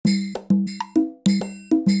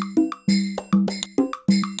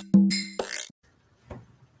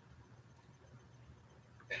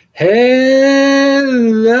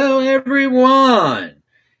Hello, everyone.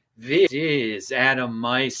 This is Adam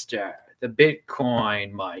Meister, the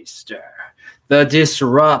Bitcoin Meister, the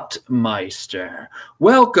Disrupt Meister.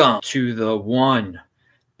 Welcome to the One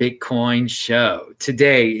Bitcoin Show.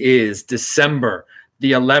 Today is December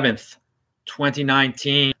the 11th,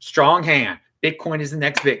 2019. Strong hand. Bitcoin is the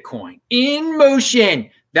next Bitcoin. In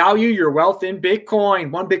motion. Value your wealth in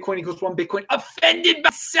Bitcoin. One Bitcoin equals one Bitcoin. Offended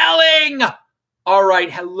by selling. All right.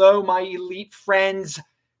 Hello, my elite friends.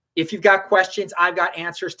 If you've got questions, I've got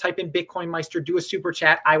answers. Type in Bitcoin Meister. Do a super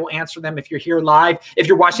chat. I will answer them if you're here live. If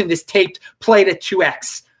you're watching this taped, play it at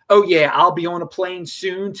 2x. Oh, yeah. I'll be on a plane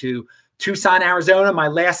soon to Tucson, Arizona. My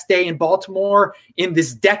last day in Baltimore in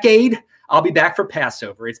this decade. I'll be back for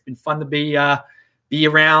Passover. It's been fun to be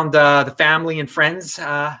around the family and friends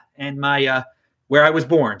and my where I was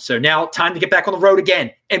born. So now time to get back on the road again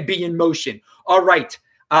and be in motion. All right.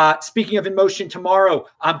 Speaking of in motion, tomorrow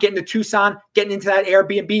I'm getting to Tucson, getting into that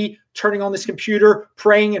Airbnb, turning on this computer,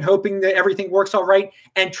 praying and hoping that everything works all right.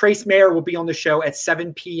 And Trace Mayer will be on the show at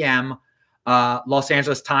 7 p.m. Los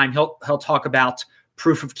Angeles time. He'll talk about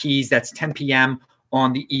proof of keys. That's 10 p.m.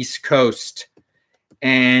 on the East Coast.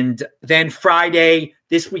 And then Friday,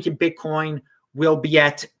 This Week in Bitcoin will be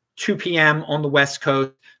at 2 p.m. on the West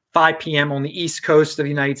Coast, 5 p.m. on the East Coast of the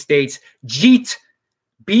United States. Jeet,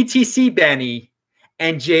 BTC Benny,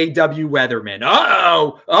 and JW Weatherman.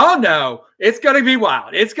 Oh no, it's going to be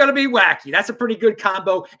wild. It's going to be wacky. That's a pretty good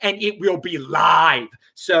combo, and it will be live.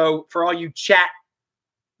 So for all you chat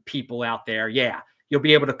people out there, yeah, you'll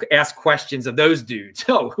be able to ask questions of those dudes.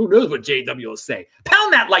 Oh, who knows what JW will say?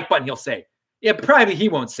 Pound that like button, he'll say. Yeah, probably he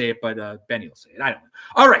won't say it, but Benny will say it. I don't know.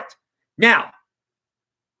 All right, now,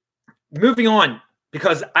 moving on,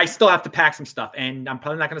 because I still have to pack some stuff, and I'm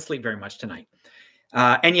probably not going to sleep very much tonight.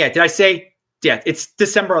 And yeah, did I say... Yeah, it's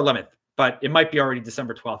December 11th, but it might be already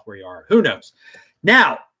December 12th where you are. Who knows?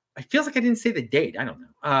 Now, I feel like I didn't say the date. I don't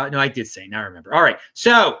know. No, I did say. Now I remember. All right.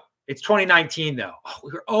 So it's 2019, though. Oh,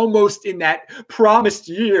 we were almost in that promised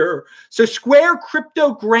year. So Square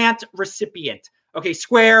crypto grant recipient. Okay,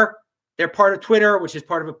 Square, they're part of Twitter, which is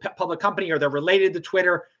part of a public company, or they're related to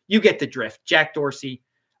Twitter. You get the drift. Jack Dorsey.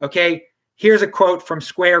 Okay, here's a quote from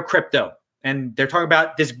Square Crypto. And they're talking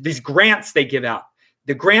about these grants they give out.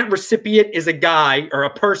 The grant recipient is a guy or a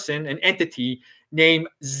person, an entity named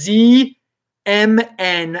ZMNSCPXJ.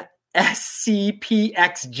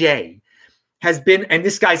 Has been, and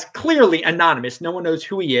this guy's clearly anonymous. No one knows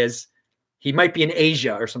who he is. He might be in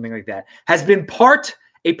Asia or something like that. Has been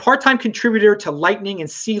a part-time contributor to Lightning and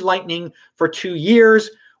C Lightning for 2 years.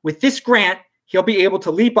 With this grant, he'll be able to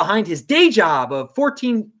leave behind his day job of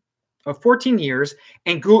 14 years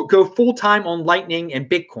and go full-time on Lightning and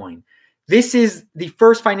Bitcoin. This is the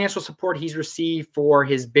first financial support he's received for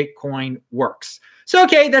his Bitcoin works. So,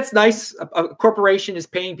 okay, that's nice. A corporation is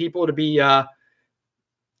paying people to be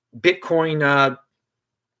Bitcoin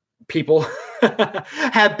people,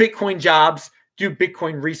 have Bitcoin jobs, do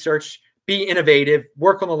Bitcoin research, be innovative,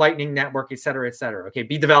 work on the Lightning Network, et cetera, et cetera. Okay,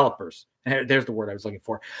 be developers. There's the word I was looking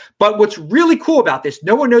for. But what's really cool about this,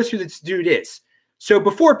 no one knows who this dude is. So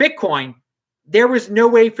before Bitcoin, there was no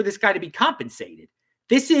way for this guy to be compensated.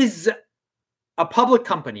 This is a public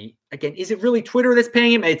company. Again, is it really Twitter that's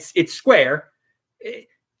paying him? It's Square.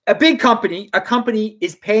 A big company, a company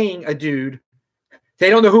is paying a dude. They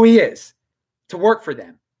don't know who he is to work for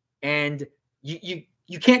them. And you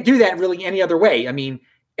can't do that really any other way. I mean,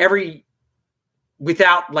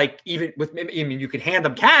 without like, even with, I mean, you could hand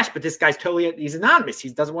them cash, but this guy's he's anonymous. He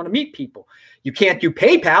doesn't want to meet people. You can't do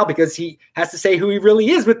PayPal because he has to say who he really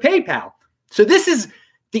is with PayPal. So this is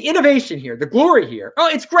the innovation here, the glory here. Oh,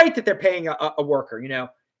 it's great that they're paying a worker. You know,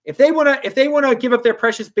 if they want to give up their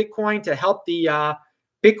precious Bitcoin to help the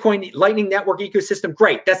Bitcoin Lightning Network ecosystem,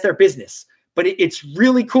 great. That's their business. But it's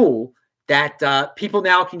really cool that people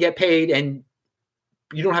now can get paid, and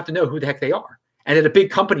you don't have to know who the heck they are, and that a big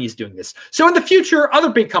company is doing this. So in the future,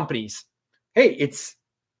 other big companies, hey,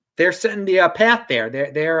 they're setting the path there.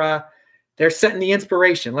 They're setting the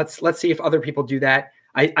inspiration. Let's see if other people do that.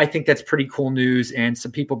 I think that's pretty cool news, and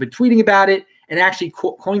some people have been tweeting about it. And actually,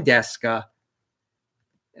 CoinDesk,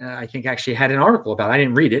 I think actually had an article about it. I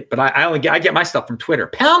didn't read it, but I get my stuff from Twitter.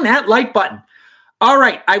 Pound that like button. All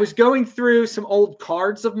right, I was going through some old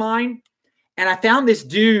cards of mine, and I found this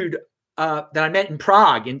dude that I met in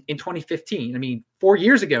Prague in 2015. I mean, 4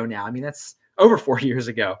 years ago now. I mean, that's over 4 years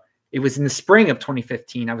ago. It was in the spring of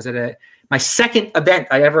 2015. I was at my second event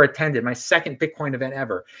I ever attended, my second Bitcoin event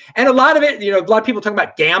ever. And a lot of it, a lot of people talking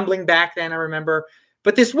about gambling back then, I remember.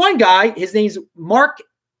 But this one guy, his name's Mark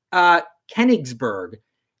Kenigsberg,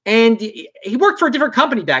 and he worked for a different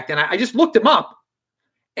company back then. I just looked him up,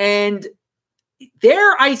 And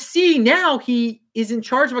there I see now he is in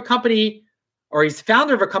charge of a company, or he's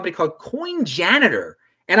founder of a company called Coin Janitor.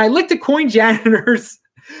 And I looked at Coin Janitor's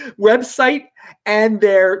website and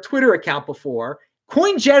their Twitter account before.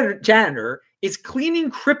 Coin Janitor is cleaning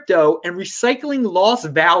crypto and recycling lost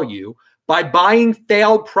value by buying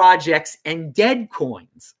failed projects and dead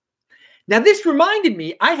coins. Now, this reminded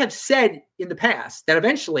me, I have said in the past that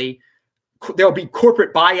eventually there'll be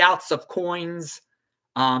corporate buyouts of coins.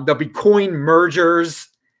 There'll be coin mergers.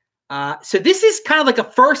 So this is kind of like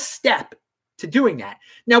a first step to doing that.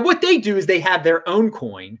 Now, what they do is they have their own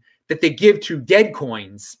coin that they give to dead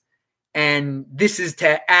coins. And this is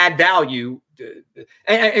to add value.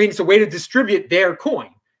 I mean, it's a way to distribute their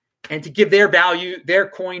coin and to give their value, their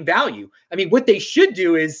coin value. I mean, what they should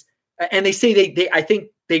do is, and they say I think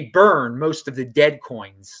they burn most of the dead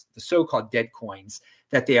coins, the so-called dead coins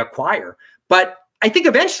that they acquire. But I think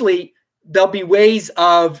eventually there'll be ways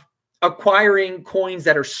of acquiring coins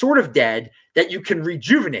that are sort of dead that you can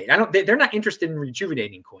rejuvenate. They're not interested in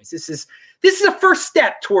rejuvenating coins. This is a first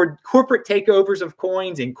step toward corporate takeovers of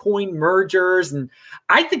coins and coin mergers. And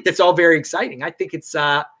I think that's all very exciting. I think it's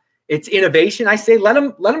innovation. I say, let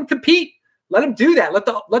them compete. Let them do that.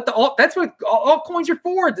 That's what all coins are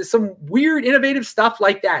for. There's some weird, innovative stuff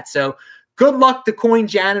like that. So good luck to Coin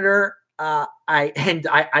Janitor. I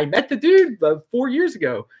met the dude 4 years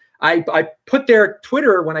ago. I put their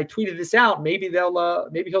Twitter when I tweeted this out. Maybe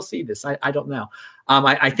he'll see this. I don't know.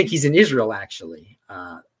 I think he's in Israel actually.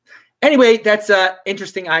 Anyway, that's an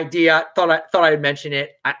interesting idea. Thought I'd mention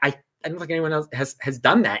it. I don't think anyone else has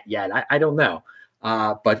done that yet. I don't know.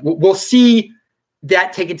 But we'll see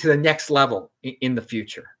that taken to the next level in the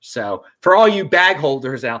future. So for all you bag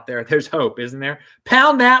holders out there, there's hope, isn't there?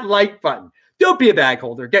 Pound that like button. Don't be a bag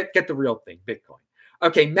holder. Get the real thing, Bitcoin.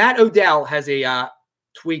 Okay, Matt Odell has a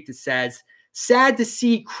tweet that says, sad to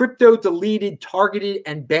see crypto deleted, targeted,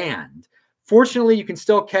 and banned. Fortunately, you can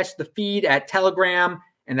still catch the feed at Telegram,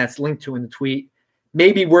 and that's linked to in the tweet.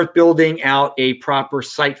 Maybe worth building out a proper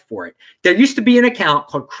site for it. There used to be an account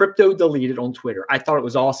called Crypto Deleted on Twitter. I thought it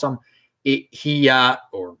was awesome. The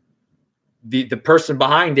person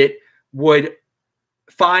behind it would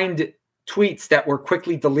find tweets that were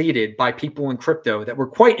quickly deleted by people in crypto that were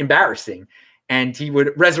quite embarrassing, and he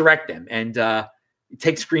would resurrect them and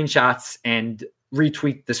take screenshots and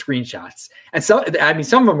retweet the screenshots. And so, I mean,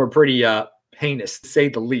 some of them were pretty heinous, to say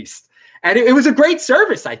the least. And it was a great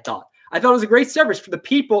service. I thought it was a great service for the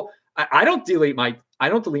people. I don't delete my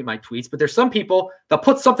tweets, but there's some people that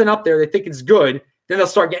put something up there they think it's good. Then they'll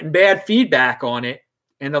start getting bad feedback on it,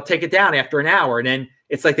 and they'll take it down after an hour, and then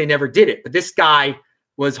it's like they never did it. But this guy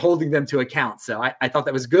was holding them to account, so I thought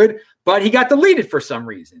that was good. But he got deleted for some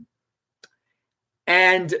reason.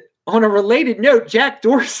 And on a related note, Jack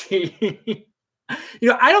Dorsey,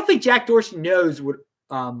 I don't think Jack Dorsey knows what.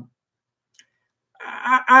 I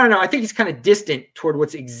don't know. I think he's kind of distant toward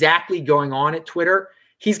what's exactly going on at Twitter.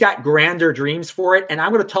 He's got grander dreams for it, and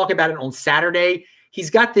I'm going to talk about it on Saturday. He's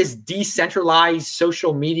got this decentralized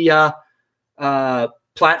social media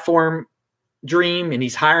platform dream, and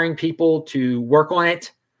he's hiring people to work on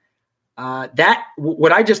it.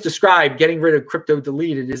 What I just described, getting rid of Crypto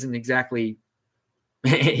Deleted, isn't exactly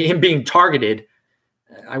him being targeted.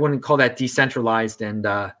 I wouldn't call that decentralized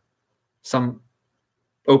and some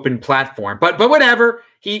open platform, but whatever.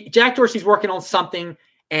 Jack Dorsey's working on something,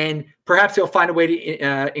 and perhaps he'll find a way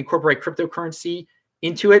to incorporate cryptocurrency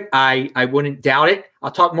into it. I wouldn't doubt it.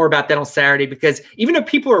 I'll talk more about that on Saturday, because even if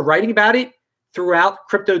people are writing about it throughout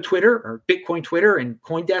crypto Twitter or Bitcoin Twitter and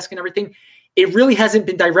CoinDesk and everything, it really hasn't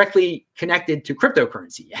been directly connected to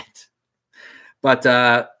cryptocurrency yet. But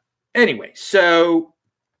anyway, so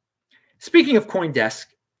speaking of CoinDesk,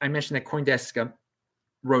 I mentioned that CoinDesk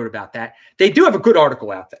wrote about that. They do have a good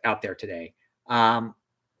article out there today.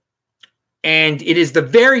 And it is the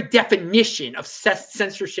very definition of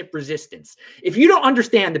censorship resistance. If you don't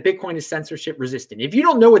understand that Bitcoin is censorship resistant, if you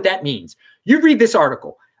don't know what that means, you read this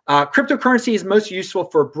article. Cryptocurrency is most useful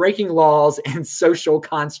for breaking laws and social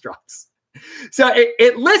constructs. So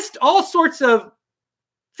it lists all sorts of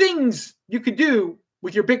things you could do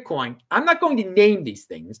with your Bitcoin. I'm not going to name these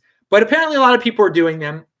things, but apparently a lot of people are doing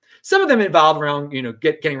them. Some of them involve around,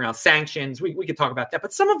 getting around sanctions. We could talk about that,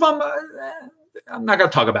 but some of them I'm not going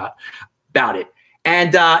to talk about it.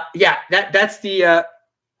 And that's the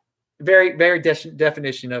very, very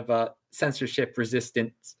definition of censorship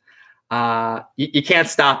resistance. You can't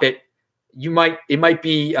stop it. It might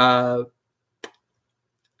be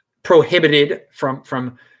prohibited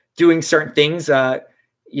from doing certain things.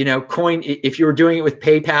 If you were doing it with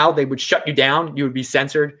PayPal, they would shut you down. You would be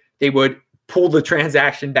censored. They would pull the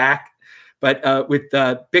transaction back. But with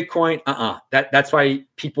Bitcoin, that's why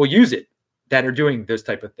people use it that are doing those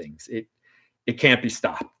type of things. It can't be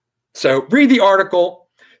stopped. So read the article.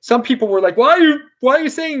 Some people were like, why are you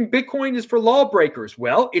saying Bitcoin is for lawbreakers?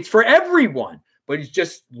 Well, it's for everyone, but it's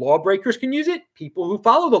just lawbreakers can use it. People who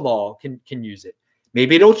follow the law can use it.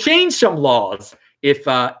 Maybe it'll change some laws if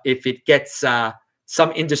it gets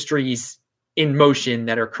some industries in motion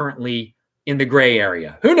that are currently in the gray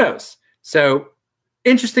area. Who knows? So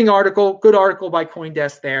interesting article, good article by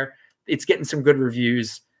CoinDesk there. It's getting some good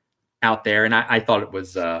reviews out there. And I thought it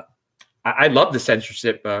was, I love the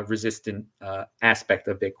censorship resistant aspect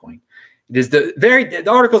of Bitcoin. It is the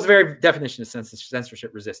article's very definition of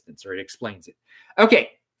censorship resistance, or it explains it.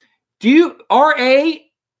 Okay.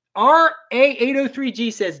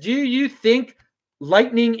 RA803G says, do you think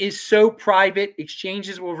Lightning is so private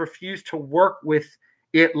exchanges will refuse to work with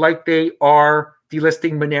it like they are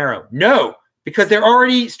delisting Monero? No, because they're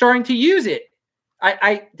already starting to use it.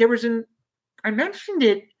 I mentioned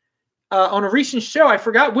it on a recent show. I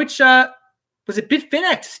forgot which was it.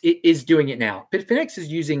 Bitfinex is doing it now. Bitfinex is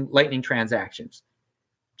using Lightning transactions.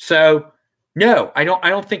 So no, I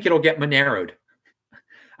don't think it'll get Monero'd.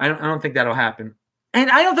 I don't think that'll happen. And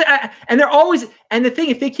I don't think, and they're always, and the thing,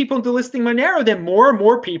 if they keep on delisting Monero, then more and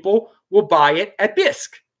more people will buy it at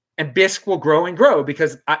BISC, and BISC will grow and grow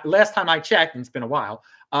because last time I checked, and it's been a while,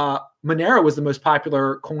 Monero was the most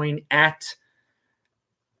popular coin at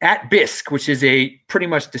BISC, which is a pretty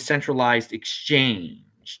much decentralized exchange.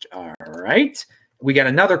 All right. We got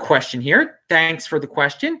another question here. Thanks for the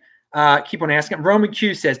question. Keep on asking. Roman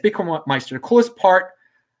Q says, Bitcoin Meister, the coolest part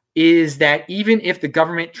is that even if the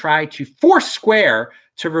government tried to force Square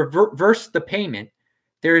to reverse the payment,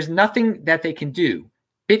 there is nothing that they can do.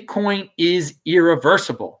 Bitcoin is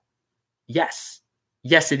irreversible. Yes,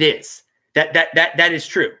 it is. That is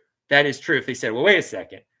true. That is true. If they said, well, wait a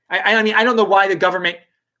second. I mean, I don't know why the government.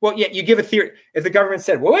 Well, yeah, you give a theory. If the government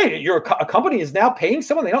said, well, wait, a company is now paying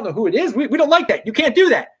someone, they don't know who it is. We don't like that. You can't do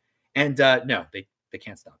that. And no, they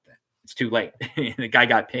can't stop that. It's too late. The guy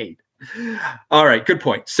got paid. All right, good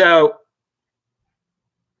point. So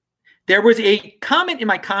there was a comment in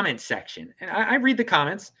my comments section, and I read the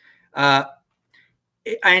comments, and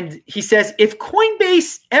he says, if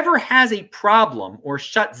Coinbase ever has a problem or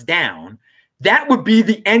shuts down, that would be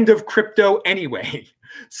the end of crypto anyway.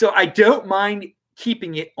 So I don't mind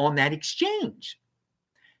keeping it on that exchange.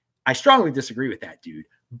 I strongly disagree with that dude,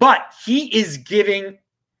 but he is giving,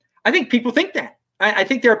 I think people think that. I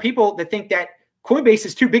think there are people that think that Coinbase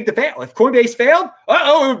is too big to fail. If Coinbase failed,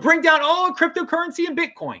 it would bring down all cryptocurrency and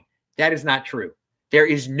Bitcoin. That is not true. There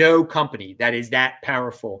is no company that is that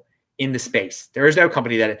powerful in the space. There is no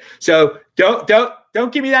company that is. So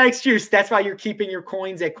don't give me that excuse. That's why you're keeping your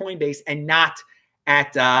coins at Coinbase and not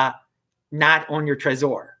on your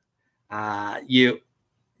Trezor.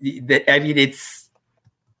 It's,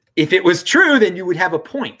 if it was true, then you would have a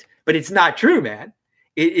point. But it's not true, man.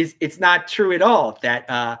 It's not true at all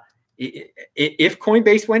that if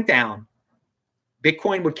Coinbase went down,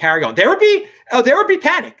 Bitcoin would carry on. There would be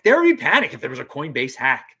panic. There would be panic if there was a Coinbase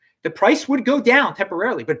hack. The price would go down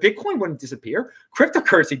temporarily, but Bitcoin wouldn't disappear.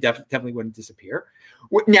 Cryptocurrency definitely wouldn't disappear.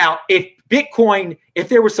 Now, if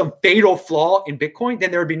there was some fatal flaw in Bitcoin,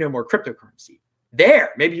 then there would be no more cryptocurrency.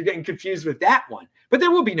 Maybe you're getting confused with that one, but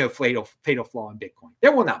there will be no fatal flaw in Bitcoin.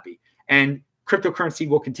 There will not be. And cryptocurrency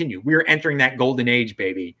will continue. We're entering that golden age,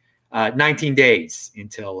 baby. 19 days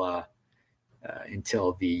until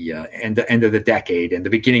the end of the decade and the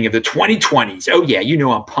beginning of the 2020s. Oh yeah,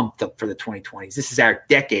 I'm pumped up for the 2020s. This is our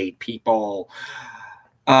decade, people.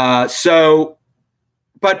 But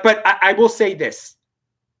I will say this: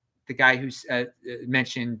 the guy who's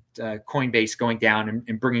mentioned Coinbase going down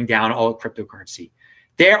and bringing down all cryptocurrency.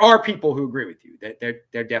 There are people who agree with you.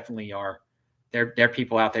 There definitely are. There are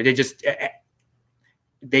people out there. They just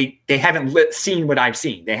they haven't seen what I've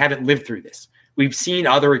seen. They haven't lived through this. We've seen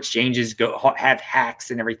other exchanges have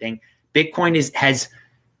hacks and everything. Bitcoin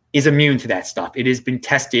is immune to that stuff. It has been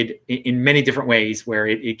tested in many different ways where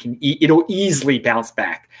it'll easily bounce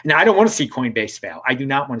back. Now, I don't want to see Coinbase fail. I do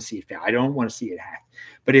not want to see it fail. I don't want to see it hack.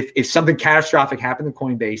 But if something catastrophic happened to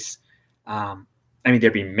Coinbase,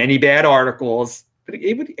 there'd be many bad articles. But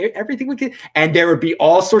everything would get, and there would be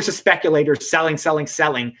all sorts of speculators selling,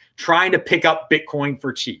 trying to pick up Bitcoin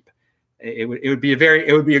for cheap. It would be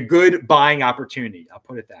a good buying opportunity. I'll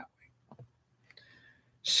put it that way.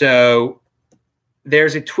 So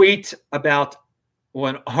there's a tweet about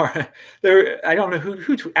I don't know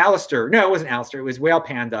who Alistair. No, it wasn't Alistair. It was Whale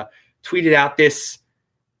Panda tweeted out this.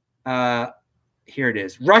 Here it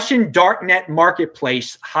is. Russian darknet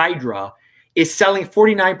marketplace Hydra is selling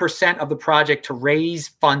 49% of the project to raise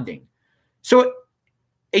funding. So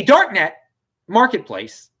a darknet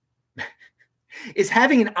marketplace is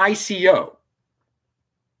having an ICO,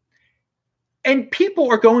 and people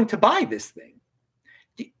are going to buy this thing.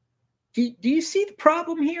 Do you see the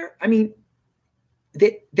problem here? I mean,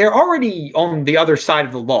 they're already on the other side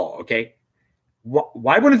of the law, okay?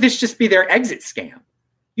 Why wouldn't this just be their exit scam?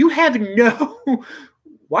 You have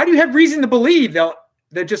why do you have reason to believe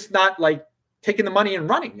they're just not like taking the money and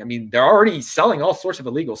running? I mean, they're already selling all sorts of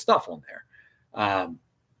illegal stuff on there.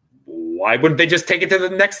 Why wouldn't they just take it to the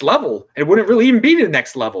next level? It wouldn't really even be to the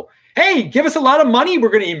next level. Hey, give us a lot of money. We're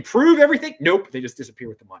going to improve everything. Nope, they just disappear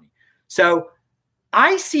with the money. So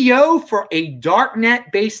ICO for a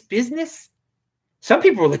darknet-based business, some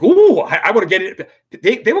people are like, ooh, I want to get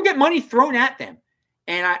it. They will get money thrown at them.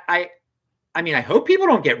 And I mean, I hope people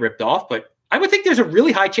don't get ripped off, but I would think there's a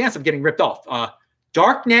really high chance of getting ripped off.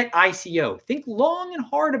 Darknet ICO. Think long and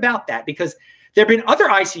hard about that, because there have been other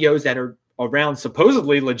ICOs that are around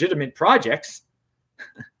supposedly legitimate projects,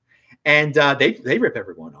 and they rip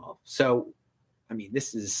everyone off. So, I mean,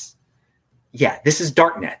 this is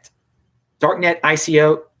Darknet. Darknet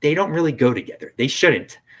ICO, they don't really go together. They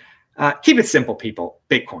shouldn't. Keep it simple, people.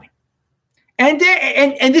 Bitcoin. And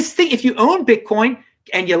this thing, if you own Bitcoin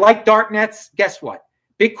and you like darknets, guess what?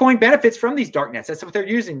 Bitcoin benefits from these darknets. That's what they're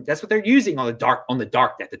using. That's what they're using on the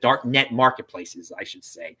darknet, the darknet marketplaces, I should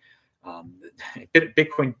say.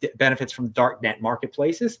 Bitcoin benefits from darknet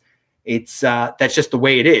marketplaces. It's that's just the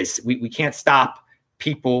way it is. We can't stop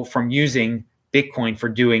people from using Bitcoin for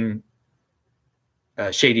doing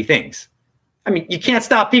shady things. I mean, you can't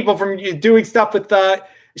stop people from doing stuff with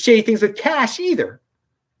shady things with cash either.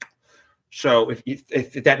 So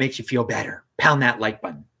if that makes you feel better, pound that like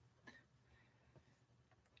button.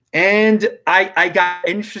 And I got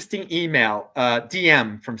an interesting email,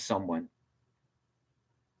 DM from someone.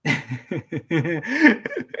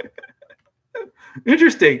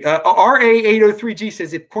 Interesting. RA803G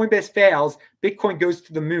says, if Coinbase fails, Bitcoin goes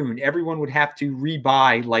to the moon. Everyone would have to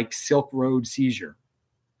rebuy like Silk Road seizure.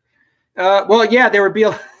 Well, yeah, there would be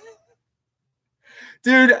a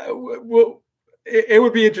dude. Well, it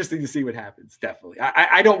would be interesting to see what happens. Definitely.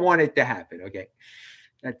 I don't want it to happen. Okay.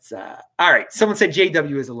 That's all right. Someone said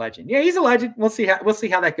JW is a legend. Yeah, he's a legend. We'll see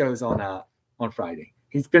how that goes on Friday.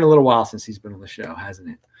 He's been a little while since he's been on the show, hasn't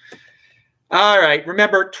it? All right.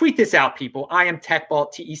 Remember, tweet this out, people. I am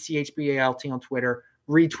TechBalt, TechBalt on Twitter.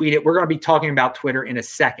 Retweet it. We're going to be talking about Twitter in a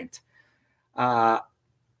second. A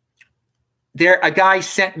guy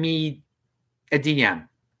sent me a DM,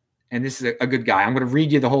 and this is a good guy. I'm going to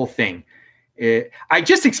read you the whole thing. I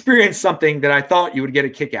just experienced something that I thought you would get a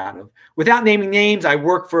kick out of. Without naming names, I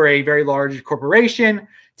work for a very large corporation.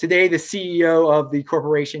 Today, the CEO of the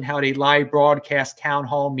corporation held a live broadcast town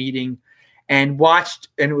hall meeting and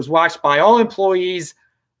it was watched by all employees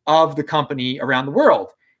of the company around the world.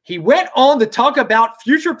 He went on to talk about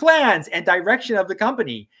future plans and direction of the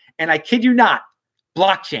company. And I kid you not,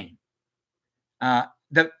 blockchain. And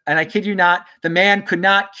I kid you not, the man could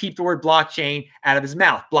not keep the word blockchain out of his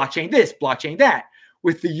mouth. Blockchain this, blockchain that,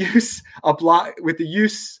 with the use of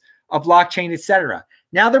blockchain, etc.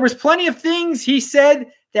 Now, there was plenty of things he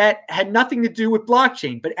said that had nothing to do with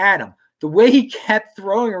blockchain, but Adam, the way he kept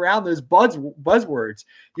throwing around those buzzwords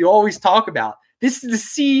you always talk about. This is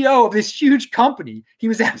the CEO of this huge company. He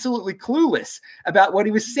was absolutely clueless about what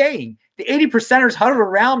he was saying. The 80%ers huddled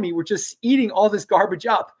around me were just eating all this garbage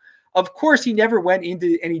up. Of course, he never went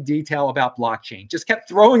into any detail about blockchain, just kept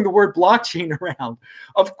throwing the word blockchain around.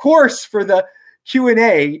 Of course, for the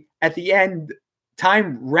Q&A at the end,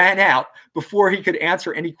 time ran out before he could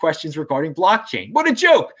answer any questions regarding blockchain. What a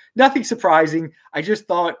joke. Nothing surprising. I just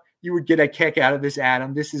thought you would get a kick out of this,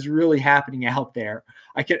 Adam. This is really happening out there.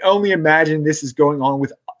 I can only imagine this is going on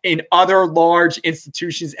in other large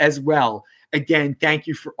institutions as well. Again, thank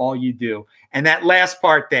you for all you do. And that last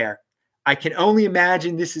part there, I can only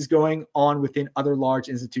imagine this is going on within other large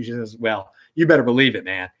institutions as well. You better believe it,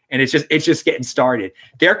 man. And it's just getting started.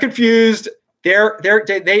 They're confused. They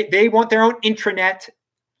want their own intranet.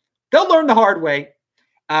 They'll learn the hard way,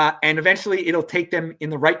 and eventually it'll take them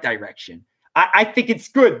in the right direction. I think it's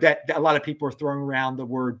good that a lot of people are throwing around the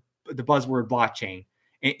buzzword blockchain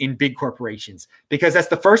in big corporations, because that's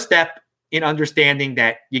the first step in understanding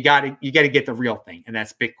that you got to get the real thing, and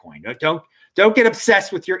that's Bitcoin. Don't get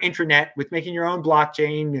obsessed with your intranet, with making your own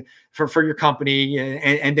blockchain for your company,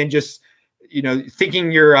 and then just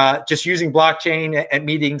thinking you're just using blockchain at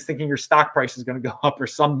meetings, thinking your stock price is going to go up or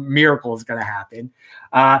some miracle is going to happen.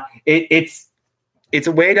 It's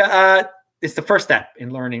a way to it's the first step in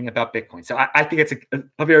learning about Bitcoin. So I think it's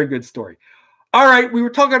a very good story. All right,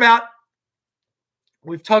 we've talked about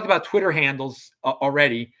Twitter handles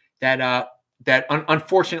already.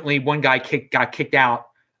 unfortunately one guy got kicked out.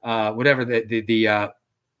 Whatever the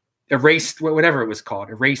erased, whatever it was called,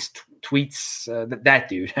 erased tweets. That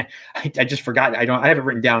dude, I just forgot. I have it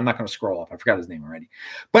written down. I'm not going to scroll up. I forgot his name already.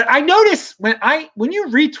 But I notice when you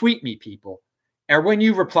retweet me, people, or when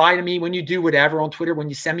you reply to me, when you do whatever on Twitter, when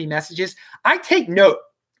you send me messages, I take note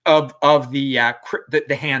of the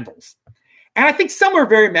handles, and I think some are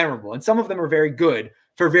very memorable, and some of them are very good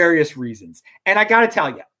for various reasons. And I got to tell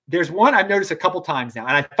you, there's one I've noticed a couple times now,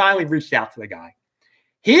 and I finally reached out to the guy.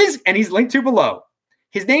 And he's linked to below.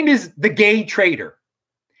 His name is The Gay Trader.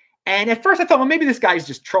 And at first I thought, well, maybe this guy's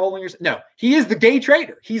just trolling. No, he is The Gay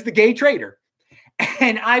Trader. He's The Gay Trader.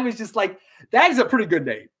 And I was just like, that is a pretty good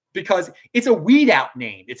name because it's a weed out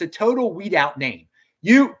name. It's a total weed out name.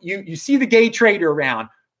 You see The Gay Trader around.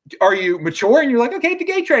 Are you mature? And you're like, okay, The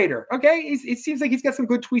Gay Trader. Okay, it seems like he's got some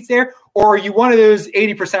good tweets there. Or are you one of those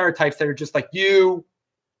 80%er types that are just like you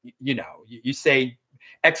say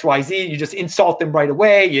XYZ, you just insult them right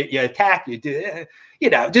away. You attack, you do,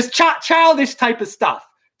 just childish type of stuff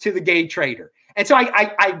to The Gay Trader. And so I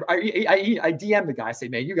DM the guy. I say,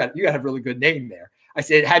 man, you got a really good name there. I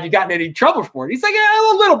said, have you gotten any trouble for it? He's like,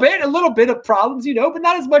 yeah, a little bit of problems, but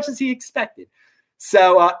not as much as he expected.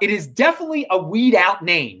 So it is definitely a weed out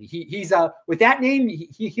name. He's with that name,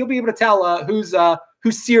 he'll be able to tell who's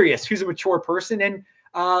serious, who's a mature person, and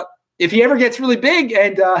if he ever gets really big,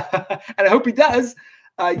 and I hope he does.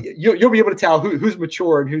 You'll be able to tell who's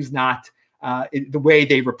mature and who's not, the way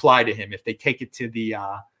they reply to him, if they take it to the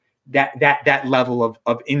that level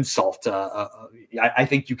of insult. I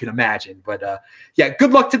think you can imagine. But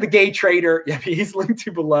good luck to The Gay Trader. He's linked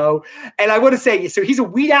to below. And I want to say, so he's a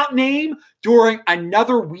weed out name during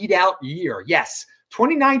another weed out year. Yes,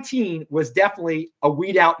 2019 was definitely a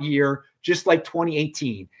weed out year, just like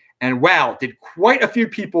 2018. And wow, did quite a few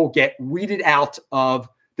people get weeded out of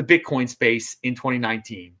the Bitcoin space in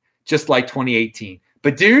 2019, just like 2018.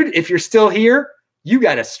 But dude, if you're still here, you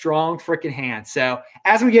got a strong freaking hand. So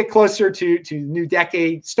as we get closer to the new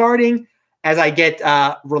decade starting, as I get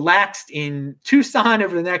relaxed in Tucson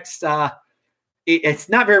over the next, it's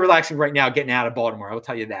not very relaxing right now getting out of Baltimore. I will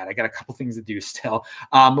tell you that. I got a couple things to do still.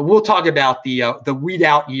 But we'll talk about the weed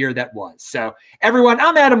out year that was. So everyone,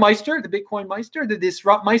 I'm Adam Meister, the Bitcoin Meister, the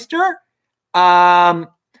Disrupt Meister.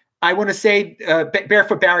 I want to say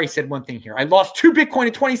Barefoot Barry said one thing here. I lost 2 Bitcoin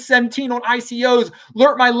in 2017 on ICOs.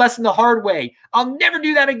 Learned my lesson the hard way. I'll never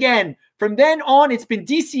do that again. From then on, it's been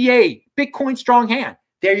DCA, Bitcoin strong hand.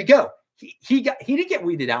 There you go. He didn't get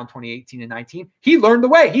weeded out in 2018 and 19. He learned the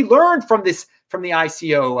way. He learned from the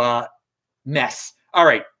ICO mess. All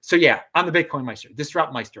right. So yeah, I'm the Bitcoin Meister,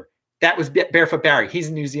 Disrupt Meister. That was Barefoot Barry. He's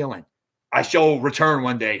in New Zealand. I shall return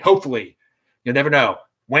one day. Hopefully. You'll never know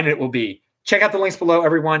when it will be. Check out the links below,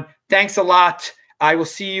 everyone. Thanks a lot. I will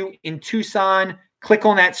see you in Tucson. Click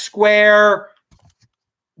on that square.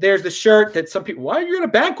 There's the shirt that some people, why are you going to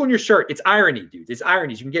bank on your shirt? It's irony, dude. It's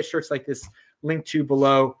irony. You can get shirts like this linked to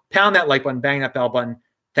below. Pound that like button, bang that bell button.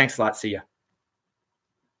 Thanks a lot. See ya.